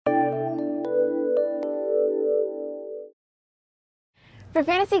For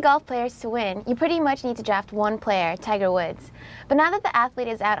fantasy golf players to win, you pretty much need to draft one player, Tiger Woods. But now that the athlete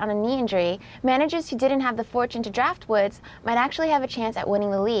is out on a knee injury, managers who didn't have the fortune to draft Woods might actually have a chance at winning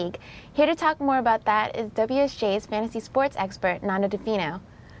the league. Here to talk more about that is WSJ's fantasy sports expert, Nando Fino.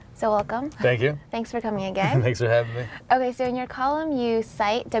 So welcome. Thank you. Thanks for coming again. Thanks for having me. Okay, so in your column you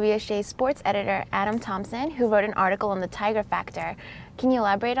cite WSJ's sports editor, Adam Thompson, who wrote an article on the Tiger factor. Can you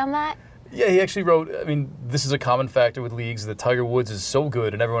elaborate on that? Yeah, he actually wrote, I mean, this is a common factor with leagues, that Tiger Woods is so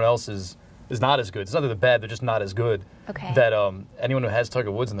good and everyone else is not as good. It's not that they're bad, they're just not as good. Okay. That anyone who has Tiger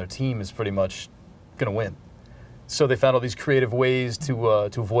Woods on their team is pretty much going to win. So they found all these creative ways to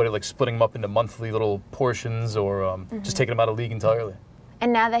avoid it, like splitting them up into monthly little portions or just taking them out of league entirely.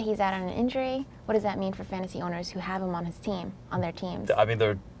 And now that he's out on an injury, what does that mean for fantasy owners who have him on his team, on their teams? I mean,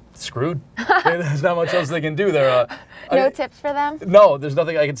 they're screwed. There's not much else they can do. No tips for them? No, there's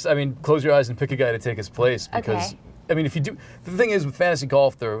nothing I mean, close your eyes and pick a guy to take his place because, okay. I mean, if you do, the thing is with fantasy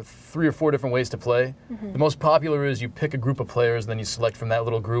golf, there are 3 or 4 different ways to play. The most popular is you pick a group of players, then you select from that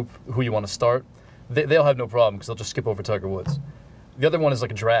little group who you want to start. They'll have no problem because they'll just skip over Tiger Woods. The other one is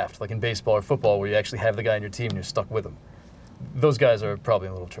like a draft, like in baseball or football, where you actually have the guy on your team and you're stuck with him. Those guys are probably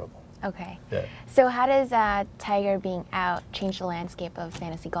in a little trouble. Okay. Yeah. So how does Tiger being out change the landscape of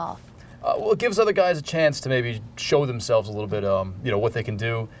fantasy golf? Well, it gives other guys a chance to maybe show themselves a little bit, you know, what they can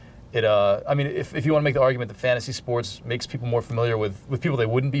do. I mean, if you want to make the argument that fantasy sports makes people more familiar with people they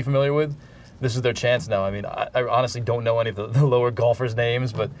wouldn't be familiar with, this is their chance now. I mean, I honestly don't know any of the lower golfers'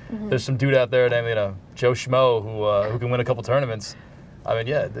 names, but there's some dude out there named Joe Schmo who can win a couple tournaments. I mean,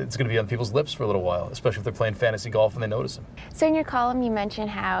 yeah, it's going to be on people's lips for a little while, especially if they're playing fantasy golf and they notice him. So in your column, you mentioned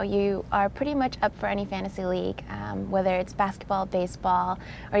how you are pretty much up for any fantasy league, whether it's basketball, baseball,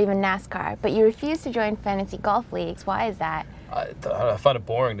 or even NASCAR, but you refuse to join fantasy golf leagues. Why is that? I find it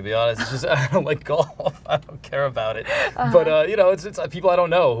boring, to be honest. It's just, I don't like golf. I don't care about it. But, you know, it's people I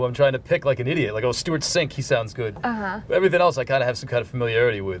don't know who I'm trying to pick like an idiot. Like, oh, Stuart Sink, he sounds good. Everything else I kind of have some kind of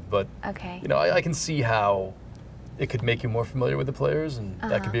familiarity with. But, you know, I can see how it could make you more familiar with the players, and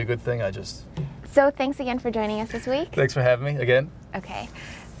that could be a good thing. So thanks again for joining us this week. Thanks for having me again. Okay.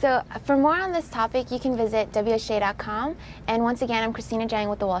 So for more on this topic, you can visit WSJ.com. And once again, I'm Christina Jeng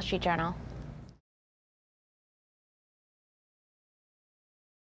with the Wall Street Journal.